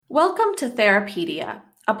Welcome to Therapedia,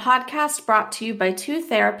 a podcast brought to you by two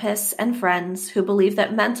therapists and friends who believe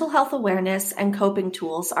that mental health awareness and coping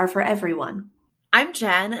tools are for everyone. I'm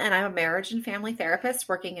Jen, and I'm a marriage and family therapist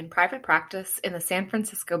working in private practice in the San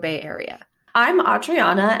Francisco Bay Area. I'm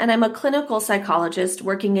Adriana, and I'm a clinical psychologist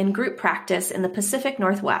working in group practice in the Pacific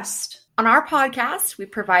Northwest. On our podcast, we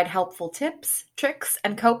provide helpful tips, tricks,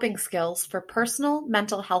 and coping skills for personal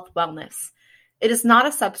mental health wellness. It is not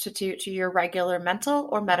a substitute to your regular mental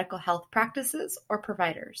or medical health practices or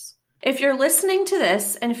providers. If you're listening to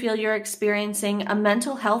this and feel you're experiencing a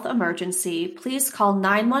mental health emergency, please call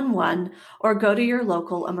 911 or go to your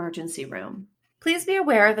local emergency room. Please be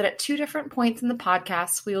aware that at two different points in the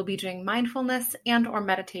podcast, we will be doing mindfulness and or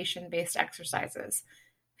meditation-based exercises.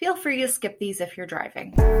 Feel free to skip these if you're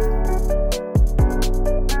driving.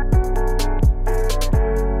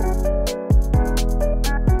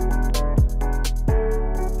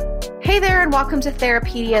 Hey there, and welcome to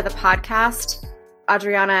Therapedia, the podcast.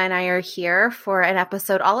 Adriana and I are here for an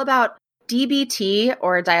episode all about DBT,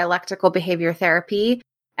 or dialectical behavior therapy.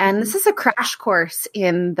 And this is a crash course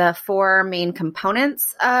in the four main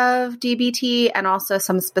components of DBT and also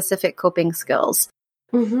some specific coping skills.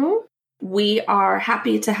 We are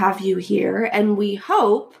happy to have you here, and we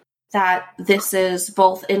hope that this is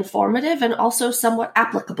both informative and also somewhat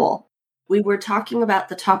applicable. We were talking about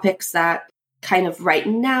the topics that kind of right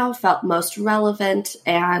now felt most relevant,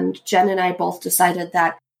 and Jen and I both decided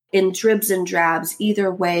that in dribs and drabs,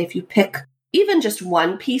 either way, if you pick even just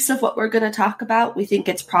one piece of what we're going to talk about, we think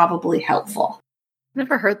it's probably helpful.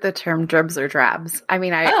 Never heard the term dribs or drabs. I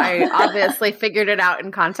mean, I obviously figured it out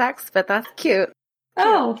in context, but that's cute.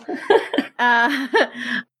 Oh.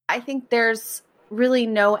 I think there's really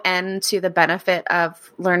no end to the benefit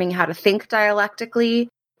of learning how to think dialectically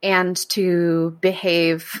and to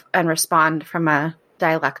behave and respond from a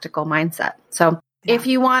dialectical mindset. So if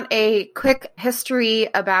you want a quick history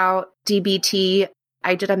about DBT,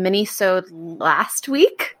 I did a mini-sode last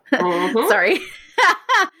week. Sorry.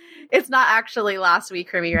 It's not actually last week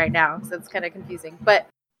for me right now, so it's kind of confusing. But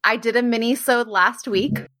I did a mini-sode last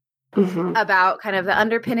week about kind of the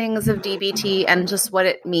underpinnings of DBT and just what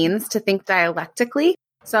it means to think dialectically.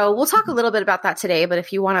 So we'll talk a little bit about that today, but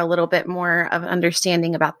if you want a little bit more of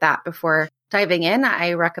understanding about that before diving in,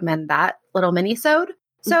 I recommend that little mini-sode.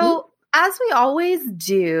 So as we always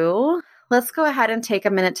do, let's go ahead and take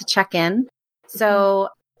a minute to check in. So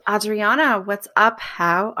Adriana, what's up?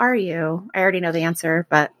 How are you? I already know the answer,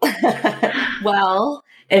 but... Well,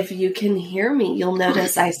 if you can hear me, you'll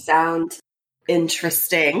notice I sound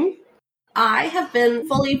interesting. I have been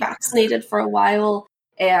fully vaccinated for a while,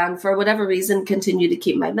 and for whatever reason, continue to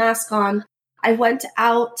keep my mask on. I went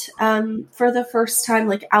out for the first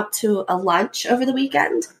time, out to a lunch over the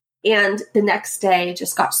weekend, and the next day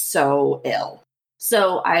just got so ill.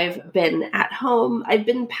 So I've been at home. I've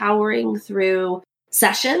been powering through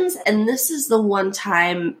sessions, and this is the one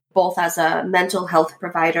time, both as a mental health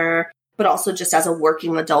provider, but also just as a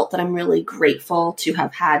working adult, that I'm really grateful to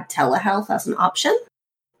have had telehealth as an option.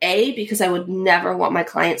 A, because I would never want my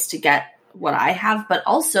clients to get what I have, but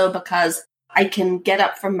also because I can get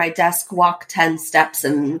up from my desk, walk 10 steps,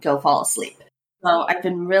 and go fall asleep. So I've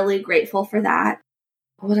been really grateful for that.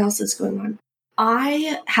 What else is going on?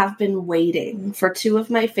 I have been waiting for two of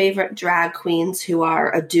my favorite drag queens, who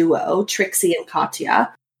are a duo, Trixie and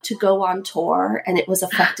Katya, to go on tour, and it was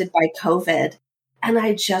affected by COVID. And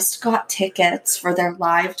I just got tickets for their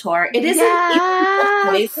live tour. It isn't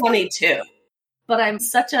even 2022. But I'm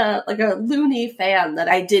such a loony fan that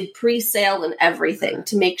I did pre-sale and everything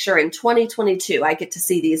to make sure in 2022 I get to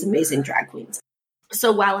see these amazing drag queens.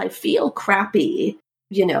 So while I feel crappy,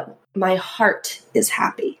 my heart is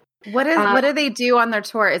happy. What do they do on their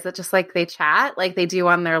tour? Is it just they chat like they do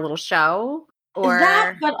on their little show? Or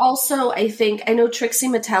that, but also I know Trixie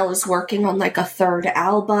Mattel is working on a third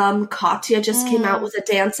album. Katya just came out with a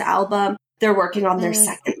dance album. They're working on their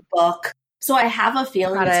second book. So I have a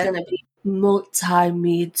feeling it's going to be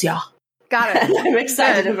multimedia. Got it. I'm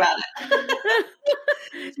excited about it.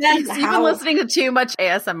 You've been listening to too much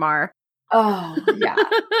ASMR. Oh, yeah.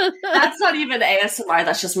 That's not even ASMR.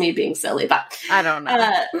 That's just me being silly. But I don't know.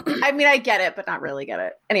 I mean, I get it, but not really get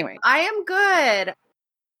it. Anyway, I am good.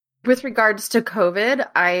 With regards to COVID,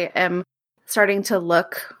 I am starting to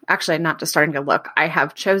look, actually not just starting to look, I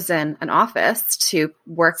have chosen an office to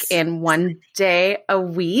work in 1 day a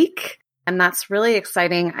week. And that's really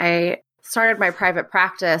exciting. I started my private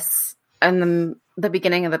practice in the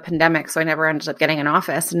beginning of the pandemic, so I never ended up getting an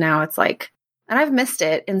office. And now it's and I've missed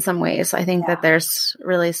it in some ways. I think that there's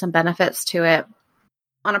really some benefits to it.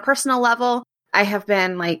 On a personal level, I have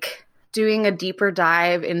been doing a deeper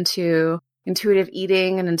dive into intuitive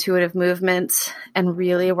eating and intuitive movement and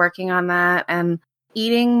really working on that and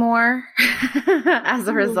eating more as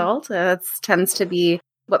a result. That tends to be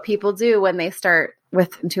what people do when they start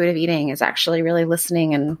with intuitive eating, is actually really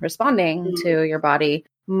listening and responding to your body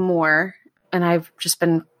more. And I've just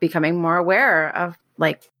been becoming more aware of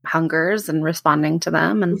like hungers and responding to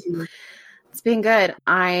them. And it's been good.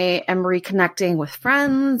 I am reconnecting with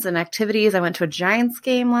friends and activities. I went to a Giants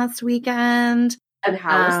game last weekend. And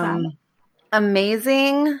how was that?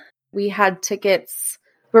 Amazing. We had tickets.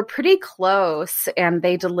 We're pretty close, and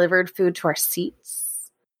they delivered food to our seats.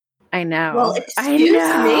 I know. Well, excuse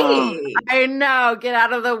me. I know. Get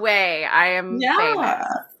out of the way. I am famous.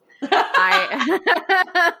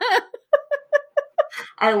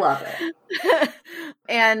 I love it.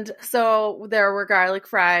 And so there were garlic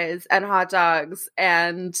fries and hot dogs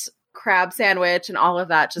and crab sandwich and all of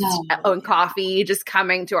that, and coffee just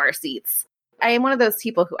coming to our seats. I am one of those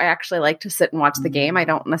people who I actually like to sit and watch the game. I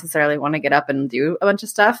don't necessarily want to get up and do a bunch of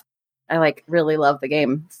stuff. I really love the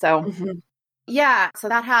game. So yeah, so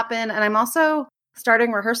that happened. And I'm also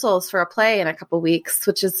starting rehearsals for a play in a couple weeks,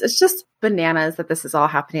 which is, it's just bananas that this is all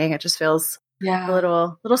happening. It just feels a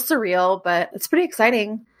little surreal, but it's pretty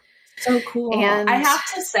exciting. So cool. And I have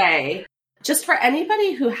to say, just for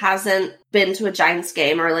anybody who hasn't been to a Giants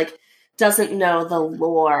game or doesn't know the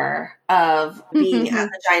lore of being at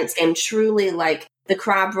the Giants game, truly the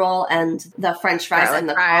crab roll and the French fries and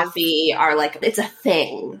the coffee are it's a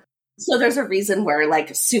thing. So there's a reason we're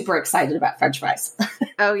super excited about French fries.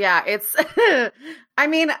 Oh yeah. It's, I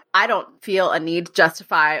mean, I don't feel a need to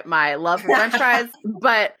justify my love for French fries,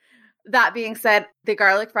 but that being said, the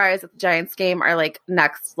garlic fries at the Giants game are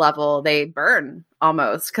next level. They burn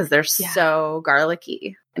almost because they're so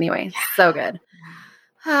garlicky. Anyway, so good.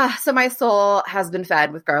 So my soul has been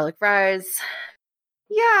fed with garlic fries.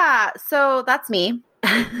 Yeah, so that's me.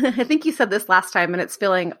 I think you said this last time, and it's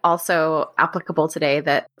feeling also applicable today,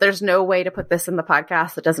 that there's no way to put this in the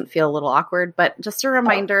podcast that doesn't feel a little awkward. But just a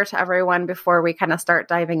reminder to everyone before we kind of start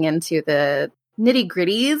diving into the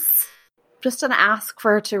nitty-gritties, just an ask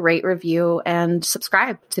to rate, review, and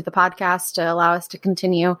subscribe to the podcast to allow us to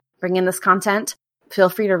continue bringing this content. Feel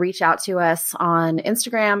free to reach out to us on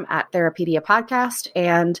Instagram at Therapedia Podcast,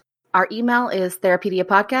 and our email is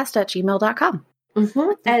therapediapodcast@gmail.com.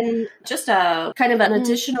 And just a kind of an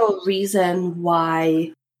additional reason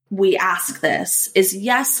why we ask this is,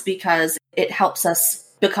 yes, because it helps us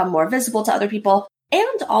become more visible to other people,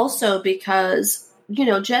 and also because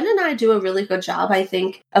Jen and I do a really good job, I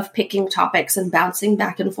think, of picking topics and bouncing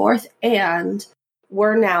back and forth. And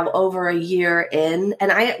we're now over a year in,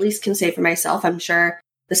 and I at least can say for myself, I'm sure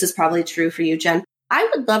this is probably true for you, Jen, I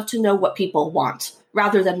would love to know what people want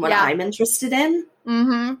rather than what I'm interested in.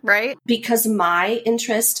 Right. Because my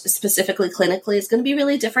interest, specifically clinically, is going to be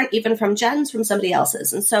really different, even from Jen's, from somebody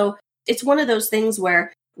else's. And so it's one of those things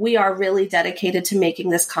where we are really dedicated to making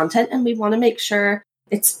this content, and we want to make sure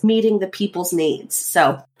it's meeting the people's needs.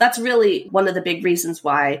 So that's really one of the big reasons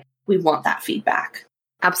why we want that feedback.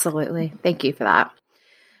 Absolutely. Thank you for that.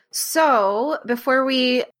 So before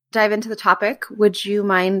we dive into the topic, would you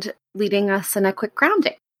mind leading us in a quick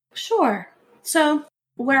grounding? Sure. So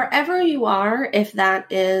wherever you are, if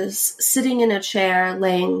that is sitting in a chair,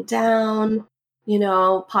 laying down,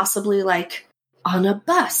 possibly on a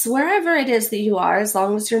bus, wherever it is that you are, as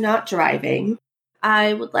long as you're not driving,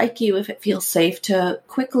 I would like you, if it feels safe, to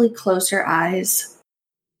quickly close your eyes,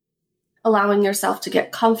 allowing yourself to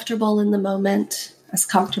get comfortable in the moment, as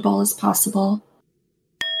comfortable as possible.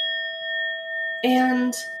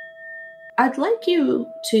 And I'd like you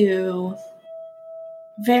to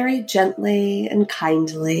very gently and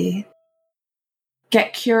kindly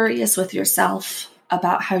get curious with yourself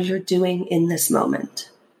about how you're doing in this moment.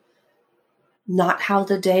 Not how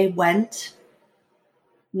the day went,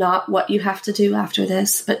 not what you have to do after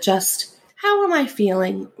this, but just how am I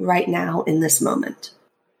feeling right now in this moment?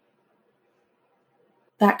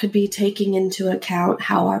 That could be taking into account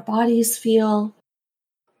how our bodies feel.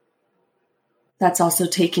 That's also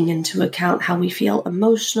taking into account how we feel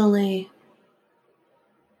emotionally,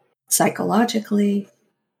 psychologically,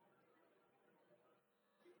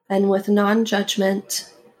 and with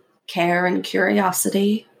non-judgment, care, and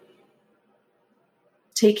curiosity,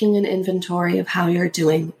 taking an inventory of how you're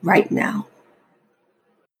doing right now.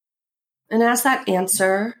 And as that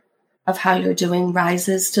answer of how you're doing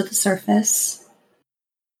rises to the surface,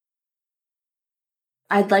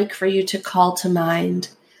 I'd like for you to call to mind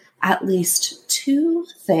at least 2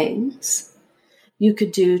 things you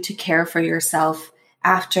could do to care for yourself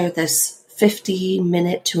after this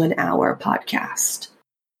 50-minute to an hour podcast.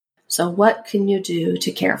 So what can you do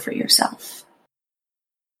to care for yourself?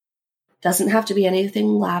 Doesn't have to be anything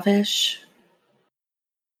lavish.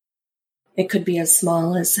 It could be as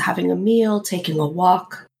small as having a meal, taking a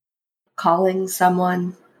walk, calling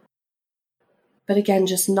someone. But again,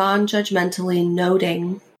 just non-judgmentally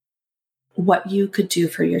noting what you could do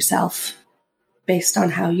for yourself based on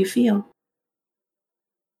how you feel.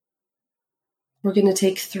 We're going to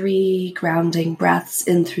take 3 grounding breaths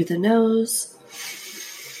in through the nose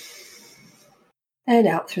and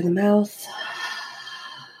out through the mouth.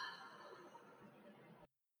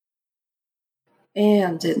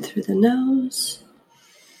 And in through the nose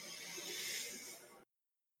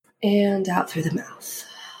and out through the mouth.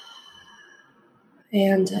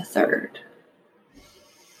 And a third.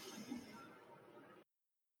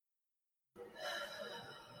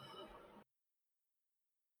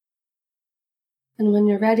 And when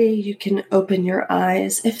you're ready, you can open your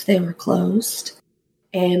eyes if they were closed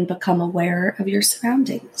and become aware of your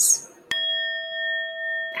surroundings.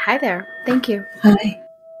 Hi there. Thank you. Hi.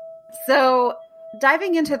 So,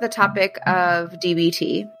 diving into the topic of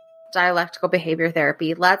DBT, dialectical behavior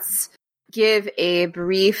therapy, let's give a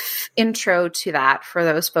brief intro to that for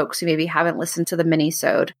those folks who maybe haven't listened to the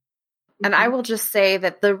mini-sode. And I will just say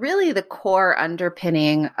that the core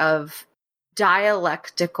underpinning of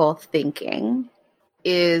dialectical thinking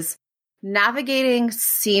is navigating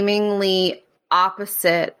seemingly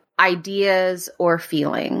opposite ideas or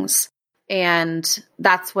feelings. And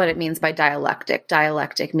that's what it means by dialectic.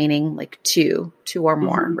 Dialectic meaning like two or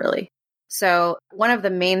more, really. So one of the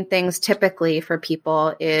main things typically for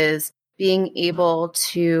people is being able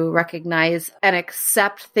to recognize and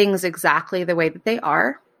accept things exactly the way that they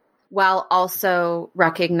are, while also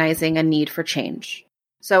recognizing a need for change.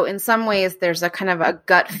 So in some ways, there's a kind of a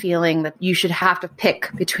gut feeling that you should have to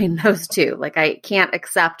pick between those two. Like, I can't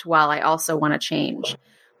accept while I also want to change.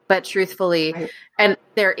 But truthfully, Right. And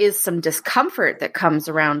there is some discomfort that comes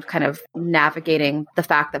around kind of navigating the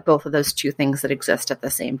fact that both of those two things that exist at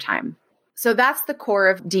the same time. So that's the core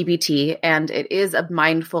of DBT, and it is a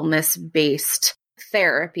mindfulness-based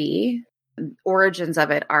therapy. Origins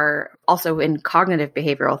of it are also in cognitive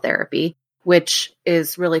behavioral therapy, which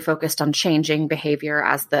is really focused on changing behavior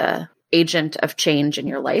as the agent of change in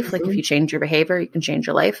your life. Like if you change your behavior, you can change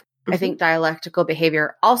your life. I think dialectical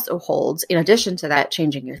behavior also holds, in addition to that,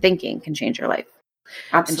 changing your thinking can change your life.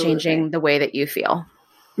 Absolutely. And changing the way that you feel.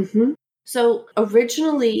 So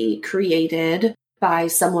originally created by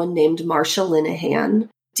someone named Marsha Linehan,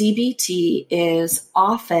 DBT is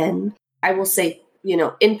often, I will say,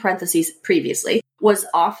 in parentheses previously, was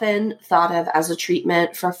often thought of as a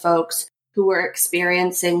treatment for folks who were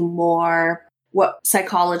experiencing more what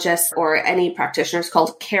psychologists or any practitioners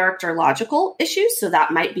called characterological issues. So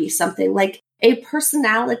that might be something like a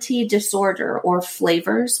personality disorder or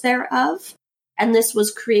flavors thereof. And this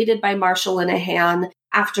was created by Marsha Linehan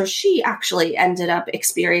after she actually ended up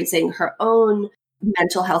experiencing her own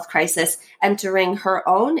mental health crisis, entering her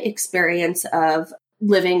own experience of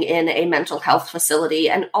living in a mental health facility,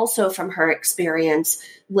 and also from her experience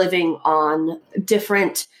living on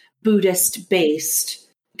different Buddhist-based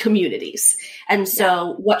communities. And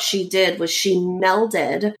so what she did was she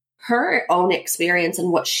melded her own experience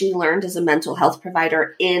and what she learned as a mental health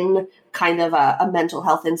provider in kind of a mental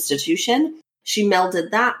health institution. She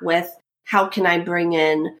melded that with, how can I bring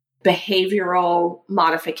in behavioral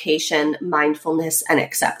modification, mindfulness, and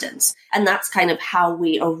acceptance? And that's kind of how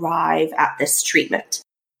we arrive at this treatment.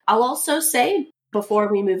 I'll also say,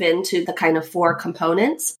 before we move into the kind of 4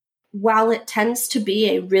 components, while it tends to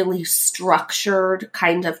be a really structured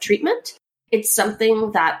kind of treatment, it's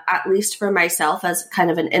something that, at least for myself as kind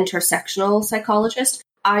of an intersectional psychologist,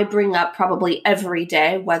 I bring up probably every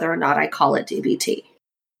day, whether or not I call it DBT.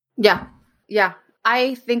 Yeah.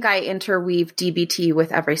 I think I interweave DBT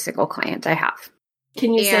with every single client I have.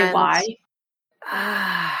 Can you say why?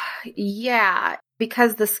 Yeah,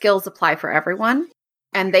 because the skills apply for everyone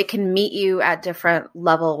and they can meet you at different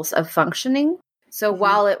levels of functioning. So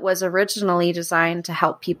while it was originally designed to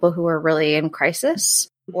help people who are really in crisis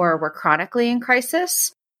or were chronically in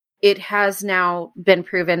crisis, it has now been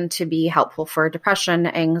proven to be helpful for depression,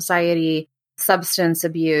 anxiety, substance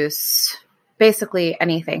abuse, basically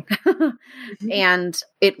anything. And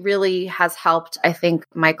it really has helped, I think,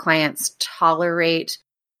 my clients tolerate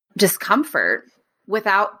discomfort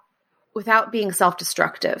without being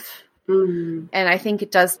self-destructive. And I think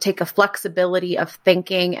it does take a flexibility of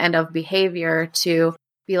thinking and of behavior to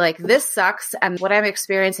be like, this sucks and what I'm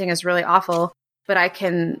experiencing is really awful, but I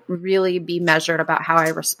can really be measured about how I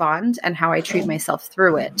respond and how I treat myself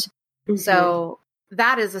through it. So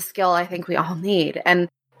that is a skill I think we all need. And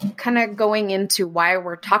kind of going into why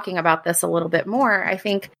we're talking about this a little bit more, I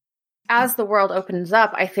think as the world opens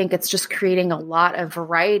up, I think it's just creating a lot of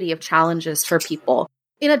variety of challenges for people.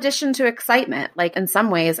 In addition to excitement, like in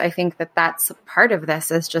some ways, I think that that's part of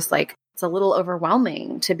this is just like, it's a little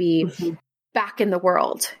overwhelming to be back in the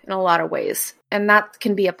world in a lot of ways. And that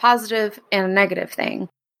can be a positive and a negative thing.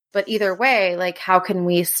 But either way, like how can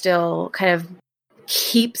we still kind of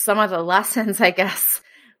keep some of the lessons, I guess,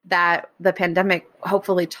 that the pandemic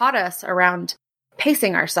hopefully taught us around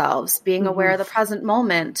pacing ourselves, being aware of the present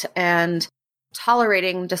moment and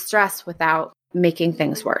tolerating distress without making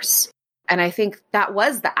things worse. And I think that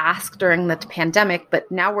was the ask during the pandemic,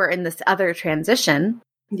 but now we're in this other transition.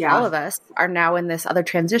 Yeah. All of us are now in this other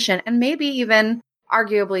transition and maybe even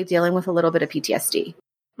arguably dealing with a little bit of PTSD,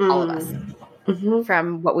 all of us,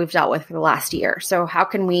 from what we've dealt with for the last year. So how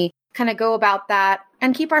can we kind of go about that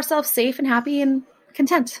and keep ourselves safe and happy and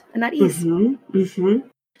content and at ease?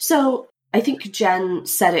 So I think Jen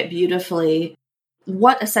said it beautifully.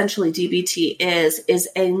 What essentially DBT is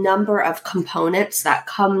a number of components that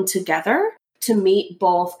come together to meet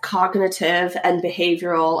both cognitive and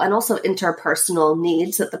behavioral and also interpersonal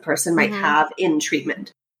needs that the person might have in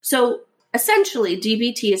treatment. So essentially,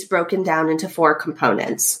 DBT is broken down into 4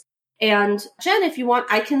 components. And Jen, if you want,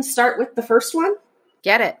 I can start with the first one.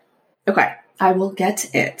 Get it. Okay, I will get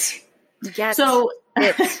it.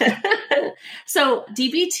 So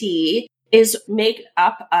DBT is made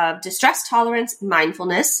up of distress tolerance,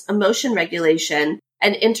 mindfulness, emotion regulation,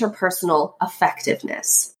 and interpersonal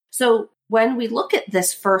effectiveness. So when we look at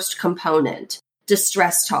this first component,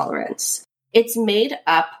 distress tolerance, it's made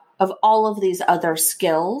up of all of these other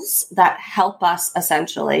skills that help us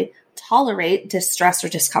essentially tolerate distress or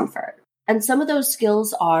discomfort. And some of those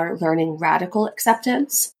skills are learning radical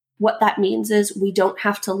acceptance. What that means is we don't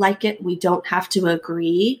have to like it. We don't have to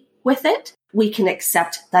agree with it. We can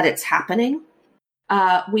accept that it's happening.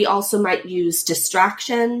 We also might use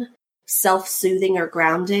distraction, self-soothing or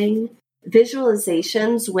grounding,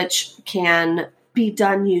 visualizations, which can be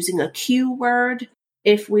done using a cue word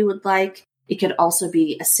if we would like. It could also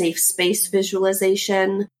be a safe space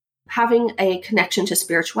visualization, having a connection to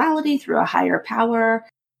spirituality through a higher power,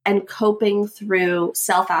 and coping through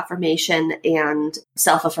self-affirmation and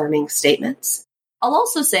self-affirming statements. I'll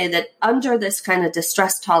also say that under this kind of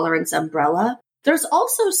distress tolerance umbrella, there's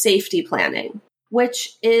also safety planning,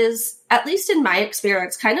 which is, at least in my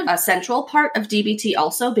experience, kind of a central part of DBT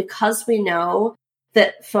also, because we know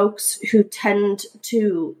that folks who tend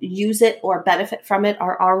to use it or benefit from it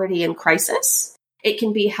are already in crisis. It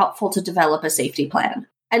can be helpful to develop a safety plan.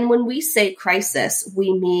 And when we say crisis,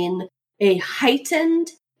 we mean a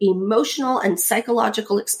heightened emotional and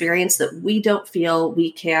psychological experience that we don't feel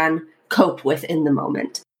we can cope with in the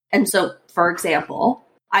moment. And so, for example,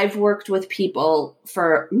 I've worked with people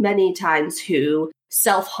for many times who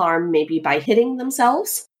self-harm maybe by hitting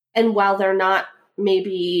themselves. And while they're not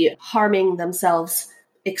maybe harming themselves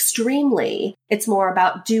extremely, it's more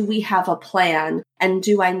about, do we have a plan? And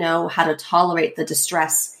do I know how to tolerate the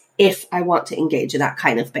distress if I want to engage in that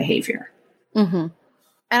kind of behavior? And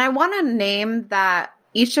I want to name that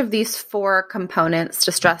each of these 4 components,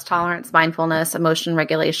 distress tolerance, mindfulness, emotion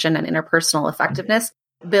regulation, and interpersonal effectiveness,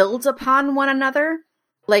 builds upon one another.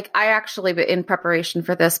 Like I actually, in preparation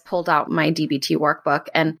for this, pulled out my DBT workbook,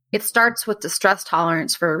 and it starts with distress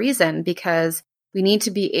tolerance for a reason, because we need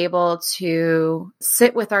to be able to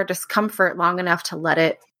sit with our discomfort long enough to let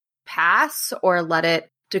it pass or let it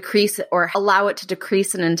decrease or allow it to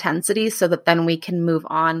decrease in intensity so that then we can move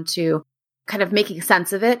on to kind of making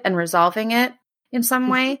sense of it and resolving it in some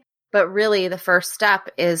way. But really the first step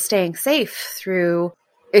is staying safe through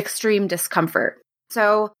extreme discomfort.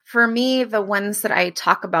 So for me, the ones that I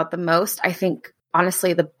talk about the most, I think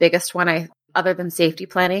honestly, the biggest one other than safety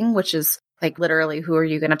planning, which is like literally who are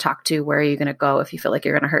you going to talk to? Where are you going to go if you feel like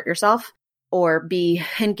you're going to hurt yourself or be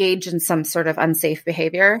engaged in some sort of unsafe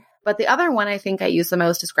behavior? But the other one I think I use the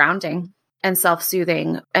most is grounding and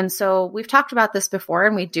self-soothing. And so we've talked about this before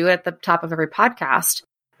and we do it at the top of every podcast,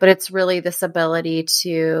 but it's really this ability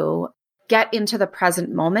to get into the present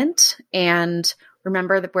moment and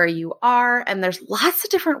remember that where you are. And there's lots of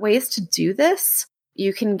different ways to do this.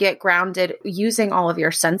 You can get grounded using all of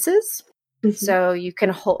your senses. So you can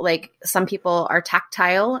hold, like some people are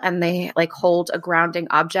tactile and they like hold a grounding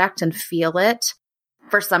object and feel it.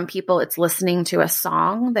 For some people, it's listening to a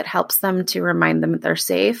song that helps them to remind them that they're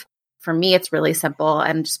safe. For me, it's really simple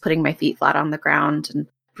and just putting my feet flat on the ground and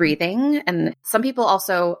breathing. And some people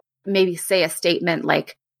also maybe say a statement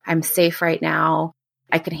like, I'm safe right now.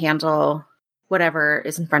 I can handle whatever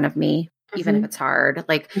is in front of me, even if it's hard.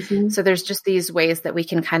 Like, so there's just these ways that we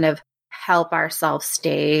can kind of help ourselves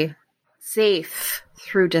stay safe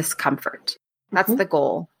through discomfort. That's the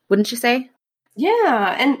goal wouldn't you say?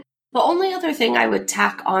 Yeah. And the only other thing I would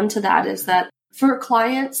tack onto that is that for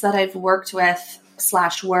clients that I've worked with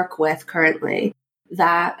 / work with currently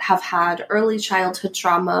that have had early childhood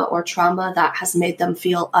trauma or trauma that has made them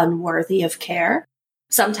feel unworthy of care,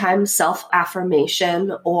 sometimes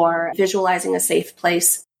self-affirmation or visualizing a safe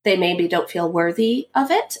place, they maybe don't feel worthy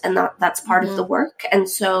of it. And that's part of the work. And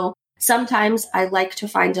so sometimes I like to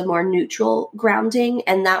find a more neutral grounding.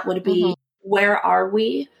 And that would be, where are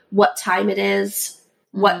we? What time it is?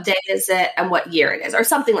 What day is it? And what year it is? Or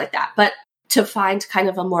something like that. But to find kind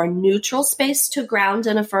of a more neutral space to ground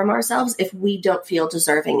and affirm ourselves if we don't feel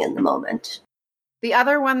deserving in the moment. The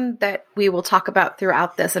other one that we will talk about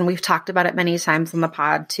throughout this, and we've talked about it many times on the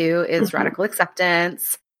pod too, is radical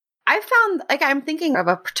acceptance. I found, like, I'm thinking of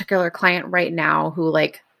a particular client right now who,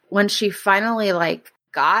 like, when she finally, like,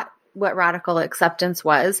 got what radical acceptance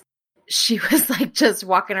was, she was, like, just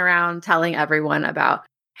walking around telling everyone about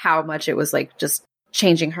how much it was, like, just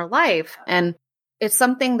changing her life. And it's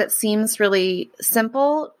something that seems really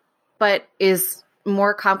simple, but is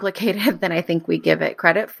more complicated than I think we give it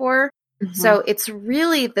credit for. So it's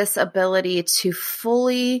really this ability to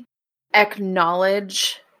fully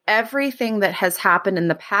acknowledge everything that has happened in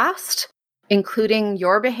the past, including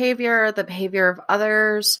your behavior, the behavior of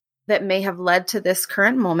others that may have led to this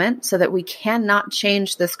current moment, so that we cannot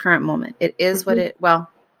change this current moment. It is what it, well,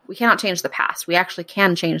 we cannot change the past. We actually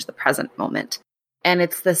can change the present moment. And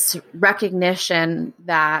it's this recognition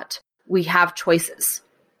that we have choices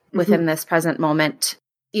within this present moment,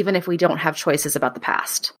 even if we don't have choices about the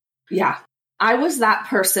past. Yeah. I was that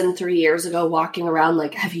person 3 years ago walking around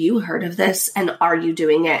like, have you heard of this? And are you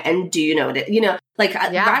doing it? And do you know it? You know, like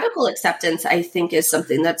radical acceptance, I think, is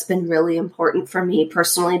something that's been really important for me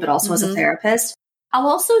personally, but also as a therapist. I'll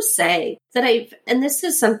also say that and this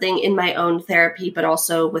is something in my own therapy, but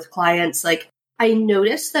also with clients, like, I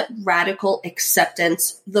noticed that radical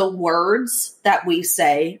acceptance, the words that we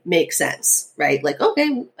say make sense, right? Like,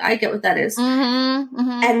 okay, I get what that is.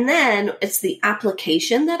 And then it's the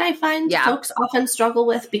application that I find folks often struggle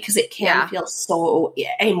with because it can feel so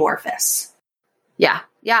amorphous. Yeah.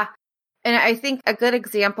 And I think a good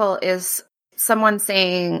example is someone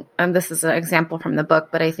saying, and this is an example from the book,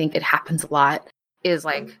 but I think it happens a lot, is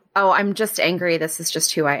like, oh, I'm just angry. This is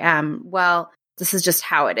just who I am. Well, this is just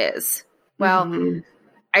how it is. Well,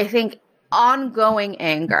 I think ongoing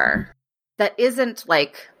anger that isn't,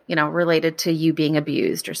 like, you know, related to you being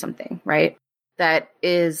abused or something, right? That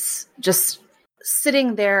is just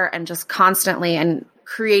sitting there and just constantly and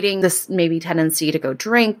creating this maybe tendency to go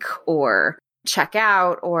drink or check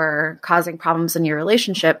out or causing problems in your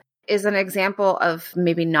relationship is an example of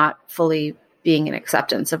maybe not fully being in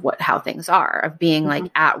acceptance of how things are, of being like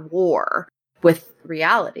at war with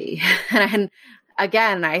reality. And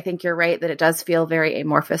again, I think you're right that it does feel very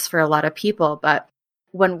amorphous for a lot of people, but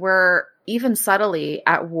when we're even subtly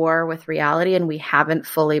at war with reality and we haven't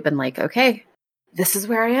fully been like, okay, this is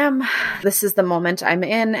where I am, this is the moment I'm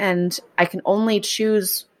in, and I can only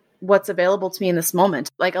choose what's available to me in this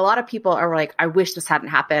moment. Like, a lot of people are like, I wish this hadn't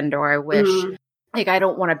happened, or I wish, like, I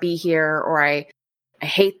don't want to be here, or I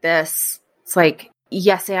hate this. It's like,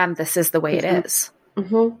 yes, and this is the way it is,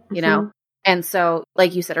 you know? And so,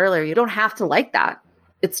 like you said earlier, you don't have to like that.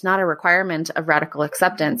 It's not a requirement of radical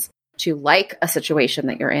acceptance to like a situation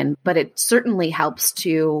that you're in, but it certainly helps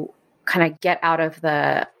to kind of get out of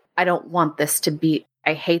the, I don't want this to be,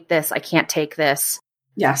 I hate this, I can't take this.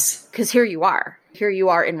 Yes. Because here you are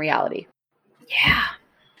in reality. Yeah.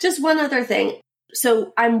 Just one other thing.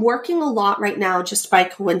 So I'm working a lot right now, just by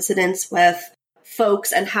coincidence, with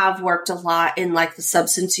folks, and have worked a lot in like the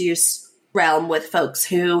substance use realm with folks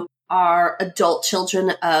who are adult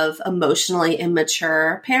children of emotionally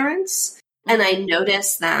immature parents. And I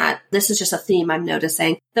notice that this is just a theme I'm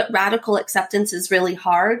noticing, that radical acceptance is really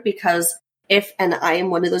hard because and I am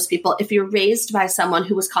one of those people, if you're raised by someone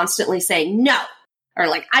who was constantly saying no, or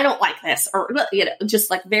like, I don't like this, or, you know, just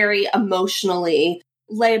like very emotionally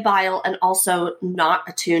labile and also not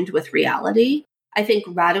attuned with reality, I think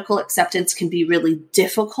radical acceptance can be really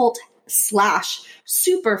difficult /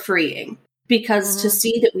 super freeing. Because to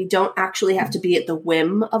see that we don't actually have to be at the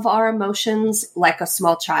whim of our emotions like a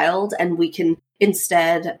small child, and we can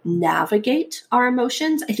instead navigate our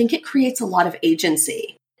emotions, I think it creates a lot of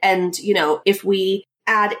agency. And, you know, if we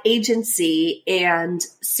add agency and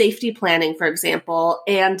safety planning, for example,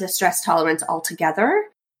 and distress tolerance all together,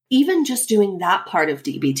 even just doing that part of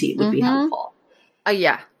DBT would be helpful.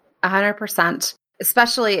 Yeah, 100%,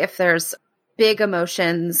 especially if there's big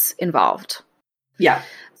emotions involved. Yeah.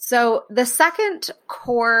 So the second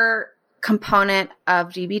core component of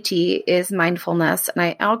DBT is mindfulness.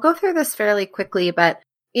 And I'll go through this fairly quickly, but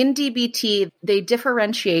in DBT, they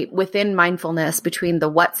differentiate within mindfulness between the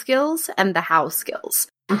what skills and the how skills.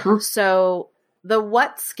 So the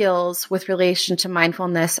what skills with relation to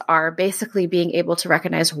mindfulness are basically being able to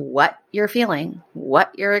recognize what you're feeling,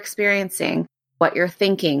 what you're experiencing, what you're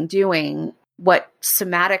thinking, doing, what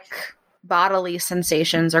somatic bodily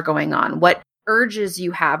sensations are going on, what urges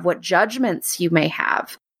you have, what judgments you may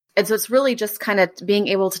have. And so it's really just kind of being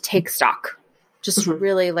able to take stock, just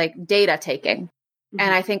really like data taking.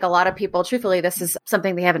 And I think a lot of people, truthfully, this is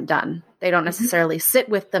something they haven't done. They don't necessarily sit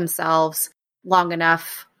with themselves long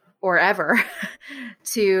enough or ever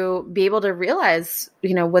to be able to realize,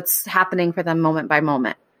 what's happening for them moment by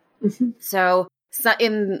moment. So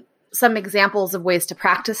in some examples of ways to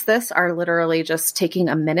practice this are literally just taking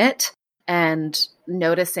a minute and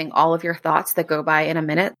noticing all of your thoughts that go by in a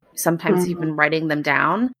minute, sometimes even writing them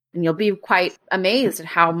down. And you'll be quite amazed at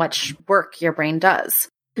how much work your brain does.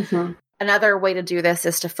 Another way to do this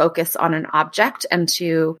is to focus on an object and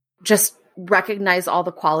to just recognize all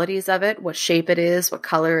the qualities of it, what shape it is, what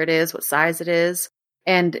color it is, what size it is.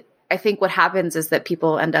 And I think what happens is that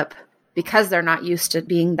people end up, because they're not used to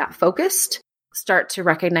being that focused, start to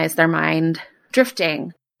recognize their mind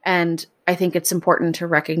drifting. And I think it's important to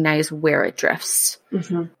recognize where it drifts,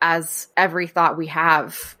 as every thought we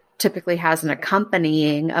have typically has an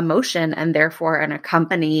accompanying emotion and therefore an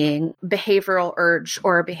accompanying behavioral urge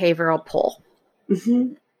or a behavioral pull.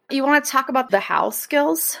 You want to talk about the how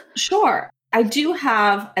skills? Sure. I do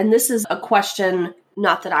have, and this is a question,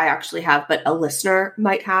 not that I actually have, but a listener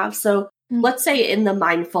might have. So let's say in the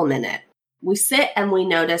mindful minute, we sit and we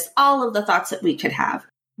notice all of the thoughts that we could have.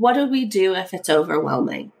 What do we do if it's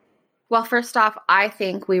overwhelming? Well, first off, I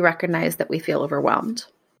think we recognize that we feel overwhelmed.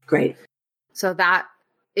 Great. So that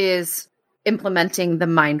is implementing the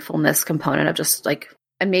mindfulness component of just like,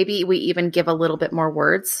 and maybe we even give a little bit more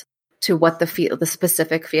words to what the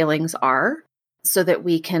specific feelings are so that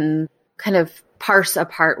we can kind of parse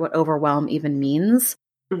apart what overwhelm even means.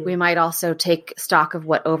 We might also take stock of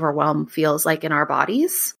what overwhelm feels like in our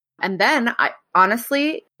bodies. And then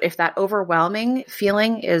honestly, if that overwhelming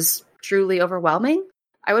feeling is truly overwhelming,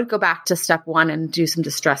 I would go back to step 1 and do some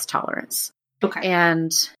distress tolerance. Okay.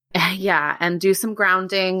 And do some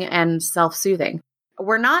grounding and self-soothing.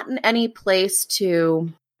 We're not in any place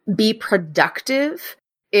to be productive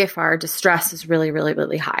if our distress is really, really,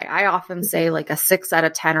 really high. I often say like a 6 out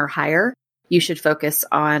of 10 or higher, you should focus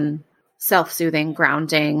on self-soothing,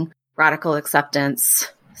 grounding, radical acceptance,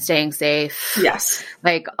 staying safe. Yes.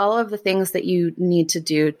 Like all of the things that you need to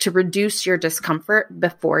do to reduce your discomfort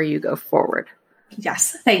before you go forward.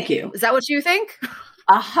 Yes. Thank you. Is that what you think?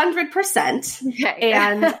 100%. Okay.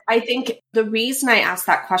 And I think the reason I ask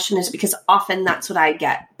that question is because often that's what I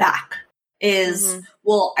get back is,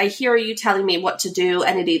 well, I hear you telling me what to do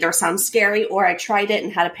and it either sounds scary or I tried it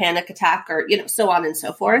and had a panic attack or, so on and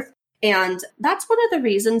so forth. And that's one of the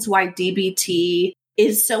reasons why DBT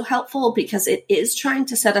is so helpful, because it is trying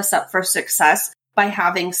to set us up for success by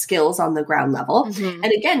having skills on the ground level. And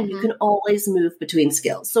again, you can always move between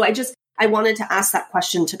skills. So I wanted to ask that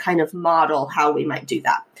question to kind of model how we might do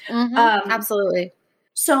that. Absolutely.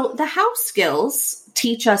 So the how skills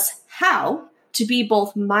teach us how to be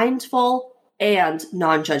both mindful and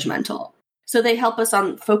non-judgmental. So they help us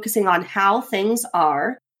on focusing on how things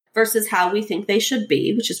are versus how we think they should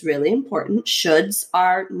be, which is really important. Shoulds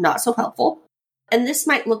are not so helpful. And this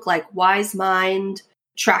might look like wise mind,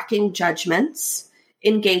 tracking judgments,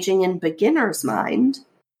 engaging in beginner's mind,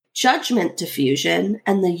 judgment diffusion,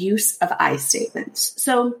 and the use of I statements.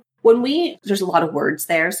 So there's a lot of words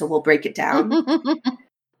there, so we'll break it down.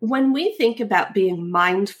 When we think about being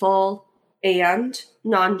mindful and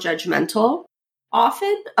non-judgmental,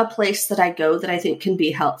 often a place that I go that I think can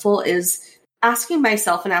be helpful is asking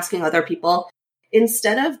myself and asking other people,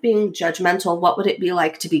 instead of being judgmental, what would it be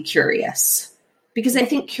like to be curious? Because I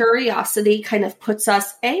think curiosity kind of puts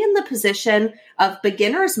us, in the position of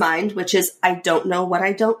beginner's mind, which is, I don't know what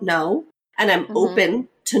I don't know, and I'm open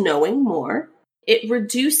to knowing more. It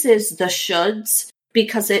reduces the shoulds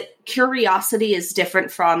because curiosity is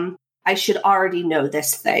different from, I should already know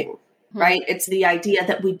this thing, right? It's the idea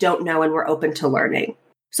that we don't know and we're open to learning.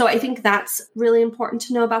 So I think that's really important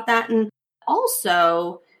to know about that. And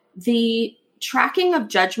also the tracking of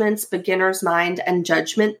judgments, beginner's mind, and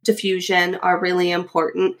judgment diffusion are really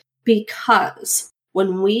important, because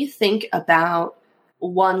when we think about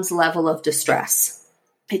one's level of distress,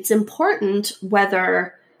 it's important,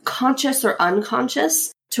 whether conscious or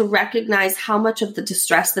unconscious, to recognize how much of the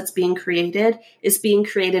distress that's being created is being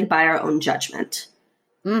created by our own judgment.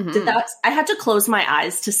 I had to close my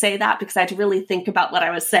eyes to say that because I had to really think about what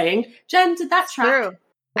I was saying. Jen, did that track? True.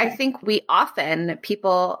 I think we often,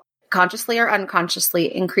 people consciously or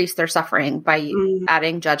unconsciously, increase their suffering by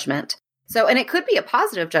adding judgment. So, and it could be a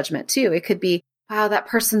positive judgment too. It could be, wow, that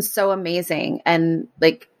person's so amazing. And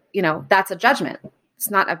like, that's a judgment. It's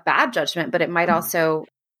not a bad judgment, but it might also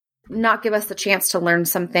not give us the chance to learn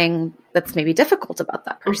something that's maybe difficult about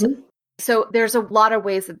that person. So there's a lot of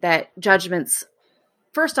ways that judgments,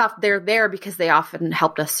 first off, they're there because they often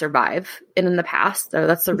helped us survive in the past. So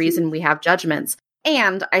that's the reason we have judgments.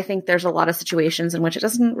 And I think there's a lot of situations in which it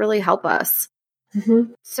doesn't really help us.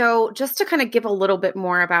 So just to kind of give a little bit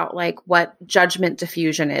more about like what judgment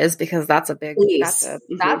diffusion is, because that's a big,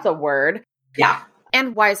 that's a word. Yeah.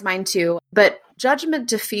 And wise mind too. But judgment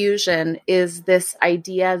diffusion is this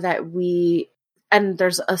idea that and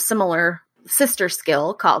there's a similar sister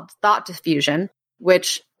skill called thought diffusion,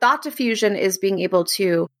 which thought diffusion is being able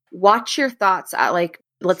to watch your thoughts at like,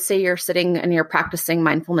 let's say you're sitting and you're practicing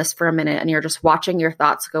mindfulness for a minute and you're just watching your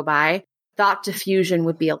thoughts go by. Thought diffusion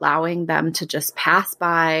would be allowing them to just pass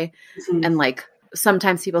by. And like,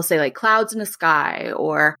 sometimes people say like clouds in the sky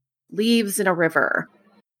or leaves in a river.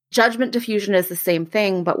 Judgment diffusion is the same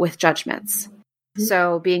thing, but with judgments.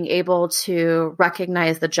 So being able to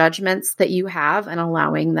recognize the judgments that you have and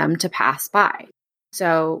allowing them to pass by.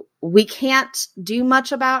 So we can't do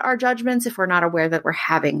much about our judgments if we're not aware that we're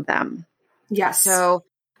having them. Yes. So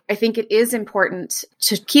I think it is important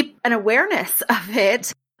to keep an awareness of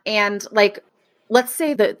it. And like, let's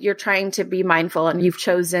say that you're trying to be mindful and you've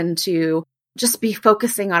chosen to just be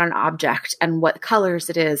focusing on an object and what colors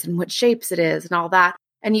it is and what shapes it is and all that.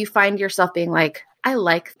 And you find yourself being like, I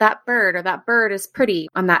like that bird, or that bird is pretty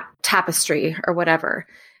on that tapestry or whatever.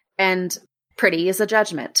 And pretty is a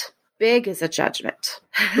judgment. Big is a judgment.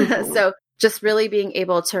 So just really being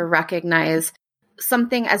able to recognize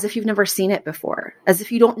something as if you've never seen it before, as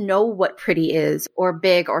if you don't know what pretty is or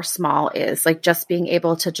big or small is, like just being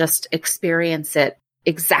able to just experience it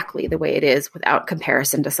exactly the way it is without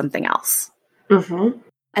comparison to something else.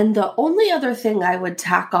 And the only other thing I would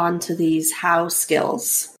tack on to these how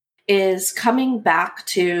skills is coming back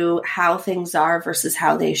to how things are versus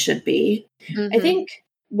how they should be. I think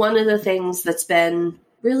one of the things that's been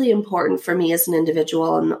really important for me as an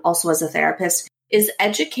individual and also as a therapist is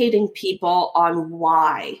educating people on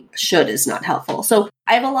why should is not helpful. So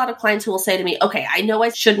I have a lot of clients who will say to me, okay, I know I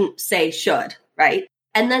shouldn't say should, right?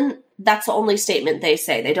 And then that's the only statement they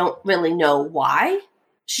say. They don't really know why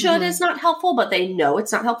should is not helpful, but they know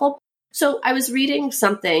it's not helpful. So I was reading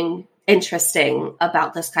something interesting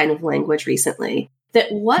about this kind of language recently,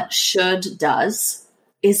 that what should does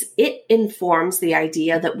is it informs the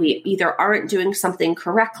idea that we either aren't doing something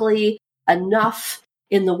correctly enough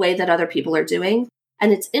in the way that other people are doing.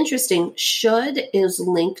 And it's interesting, should is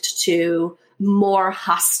linked to more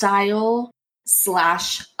hostile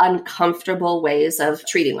 / uncomfortable ways of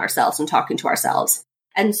treating ourselves and talking to ourselves.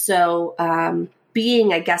 And so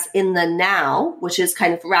being, I guess, in the now, which is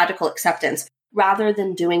kind of radical acceptance, rather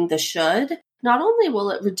than doing the should, not only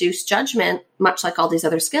will it reduce judgment, much like all these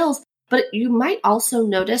other skills, but you might also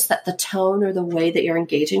notice that the tone or the way that you're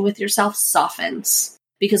engaging with yourself softens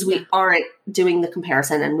because we aren't doing the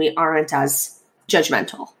comparison and we aren't as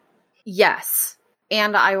judgmental. Yes.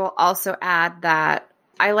 And I will also add that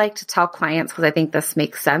I like to tell clients, because I think this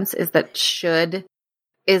makes sense, is that should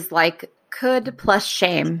is like could plus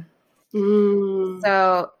shame.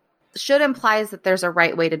 So should implies that there's a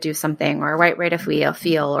right way to do something or a right way to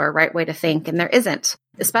feel or a right way to think. And there isn't,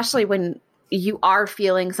 especially when you are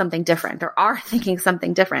feeling something different or are thinking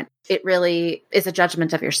something different. It really is a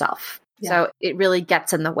judgment of yourself. Yeah. So it really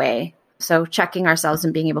gets in the way. So checking ourselves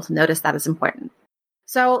and being able to notice that is important.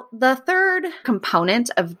 So the third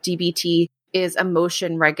component of DBT is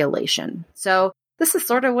emotion regulation. So this is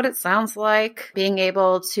sort of what it sounds like, being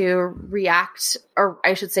able to react, or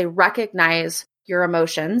I should say recognize your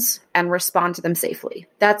emotions and respond to them safely.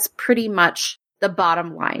 That's pretty much the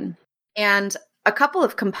bottom line. And a couple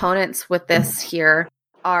of components with this here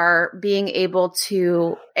are being able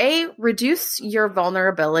to, reduce your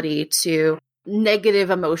vulnerability to negative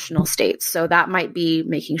emotional states. So that might be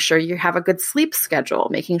making sure you have a good sleep schedule,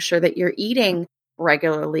 making sure that you're eating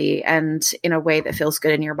regularly and in a way that feels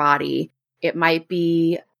good in your body. It might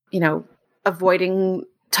be, avoiding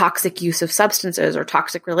toxic use of substances or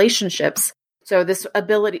toxic relationships. So this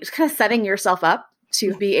ability is kind of setting yourself up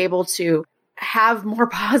to be able to have more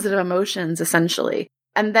positive emotions, essentially.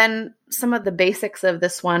 And then some of the basics of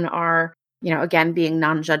this one are, again, being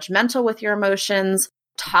non-judgmental with your emotions,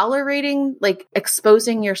 tolerating, like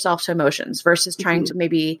exposing yourself to emotions versus trying to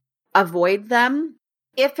maybe avoid them.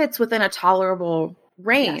 If it's within a tolerable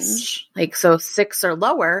range, like so 6 or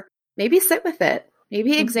lower, maybe sit with it.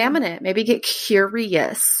 maybe examine it, maybe get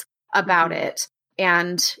curious about it.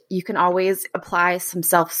 And you can always apply some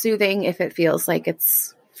self-soothing if it feels like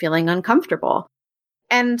it's feeling uncomfortable.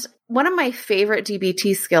 And one of my favorite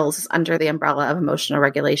DBT skills is under the umbrella of emotional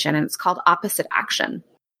regulation, and it's called opposite action.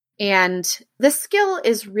 And this skill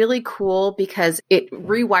is really cool because it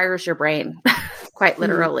rewires your brain, quite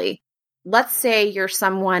literally. Let's say you're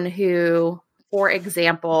someone who, for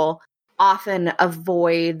example, often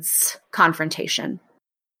avoids confrontation.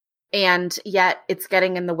 And yet it's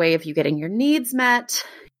getting in the way of you getting your needs met.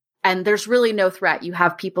 And there's really no threat. You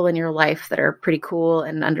have people in your life that are pretty cool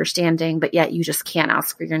and understanding, but yet you just can't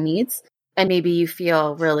ask for your needs. And maybe you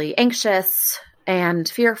feel really anxious and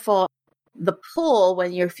fearful. The pull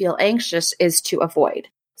when you feel anxious is to avoid.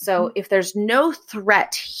 So if there's no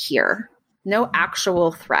threat here, no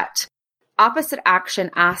actual threat, opposite action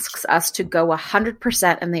asks us to go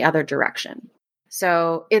 100% in the other direction.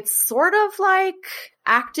 So it's sort of like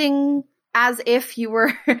acting as if you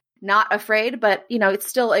were not afraid, but it's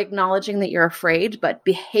still acknowledging that you're afraid, but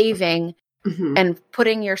behaving and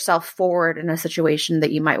putting yourself forward in a situation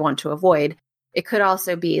that you might want to avoid. It could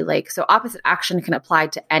also be so opposite action can apply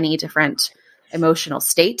to any different emotional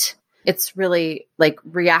state. It's really like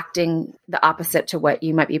reacting the opposite to what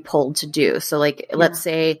you might be pulled to do. So let's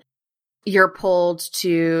say you're pulled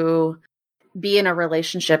to be in a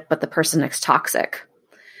relationship, but the person is toxic.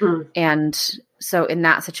 And so in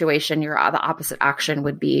that situation, the opposite action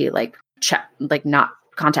would be not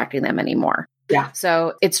contacting them anymore. Yeah.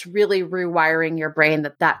 So it's really rewiring your brain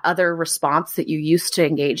that other response that you used to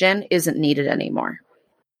engage in isn't needed anymore.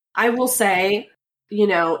 I will say, in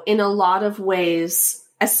a lot of ways,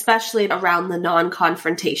 especially around the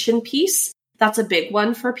non-confrontation piece, that's a big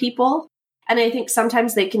one for people. And I think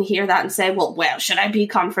sometimes they can hear that and say, well, should I be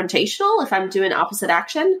confrontational if I'm doing opposite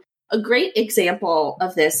action? A great example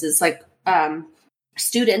of this is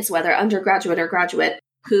students, whether undergraduate or graduate,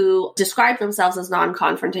 who describe themselves as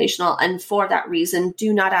non-confrontational and for that reason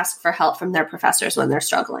do not ask for help from their professors when they're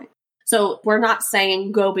struggling. So we're not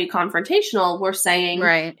saying go be confrontational. We're saying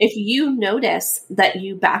if you notice that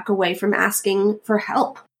you back away from asking for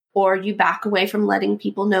help, or you back away from letting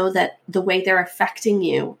people know that the way they're affecting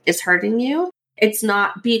you is hurting you, it's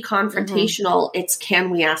not be confrontational. It's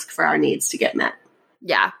can we ask for our needs to get met?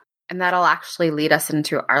 Yeah. And that'll actually lead us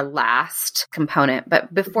into our last component.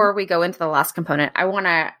 But before we go into the last component, I want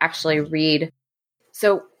to actually read.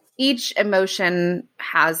 So each emotion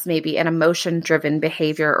has maybe an emotion-driven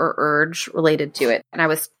behavior or urge related to it. And I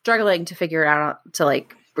was struggling to figure it out to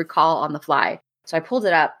recall on the fly. So I pulled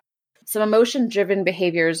it up. Some emotion-driven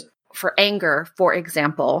behaviors for anger, for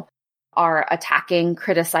example, are attacking,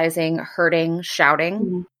 criticizing, hurting,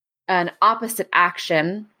 shouting. An opposite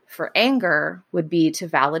action for anger would be to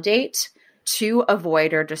validate, to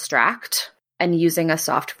avoid or distract, and using a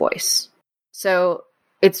soft voice. So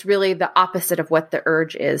it's really the opposite of what the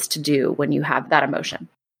urge is to do when you have that emotion.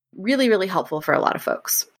 Really, really helpful for a lot of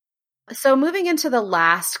folks. So moving into the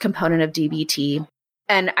last component of DBT,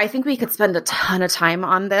 and I think we could spend a ton of time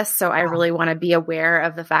on this, so I really want to be aware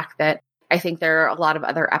of the fact that I think there are a lot of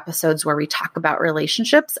other episodes where we talk about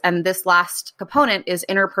relationships, and this last component is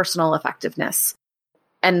interpersonal effectiveness.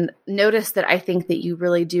 And notice that I think that you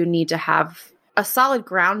really do need to have a solid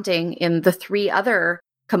grounding in the three other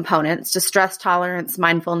components, distress tolerance,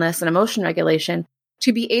 mindfulness, and emotion regulation,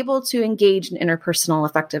 to be able to engage in interpersonal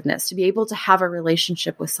effectiveness, to be able to have a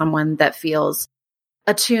relationship with someone that feels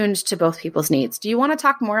attuned to both people's needs. Do you want to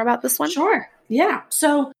talk more about this one? Sure. Yeah.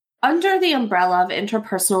 So under the umbrella of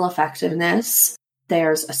interpersonal effectiveness,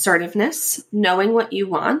 there's assertiveness, knowing what you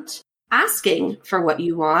want, asking for what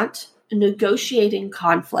you want, negotiating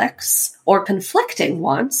conflicts or conflicting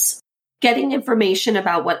wants, getting information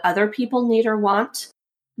about what other people need or want,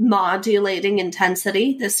 modulating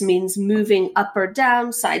intensity. This means moving up or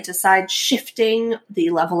down, side to side, shifting the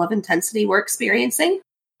level of intensity we're experiencing.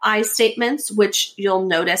 I statements, which you'll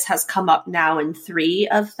notice has come up now in 3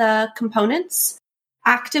 of the components.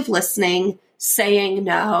 Active listening, saying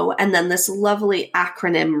no, and then this lovely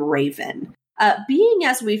acronym RAVEN. Being,